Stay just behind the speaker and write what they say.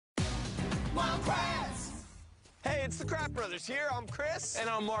Wild Kratts! Hey, it's the Kratts brothers here. I'm Chris. And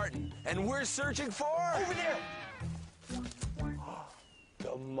I'm Martin. And we're searching for... Over there!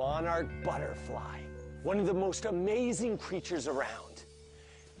 The monarch butterfly. One of the most amazing creatures around.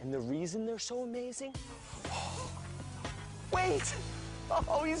 And the reason they're so amazing? Wait!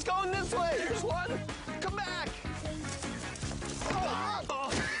 Oh, he's going this way! Here's one! Come back!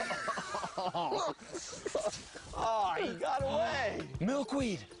 Oh, he got away!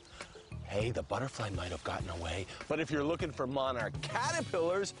 Milkweed! Hey, the butterfly might have gotten away, but if you're looking for monarch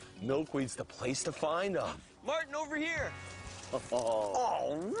caterpillars, milkweed's the place to find them. Martin, over here.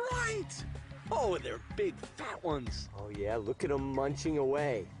 All right! Oh, they're big, fat ones. Oh, yeah, look at him munching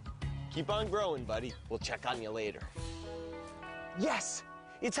away. Keep on growing, buddy. We'll check on you later. Yes!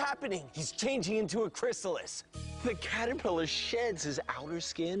 It's happening! He's changing into a chrysalis. The caterpillar sheds his outer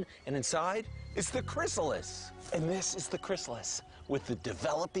skin, and inside is the chrysalis. And this is the chrysalis, With the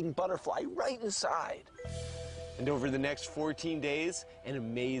developing butterfly right inside. and over the next 14 days, an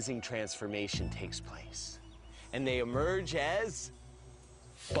amazing transformation takes place. And they emerge as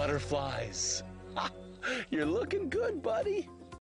Butterflies. You're looking good, buddy.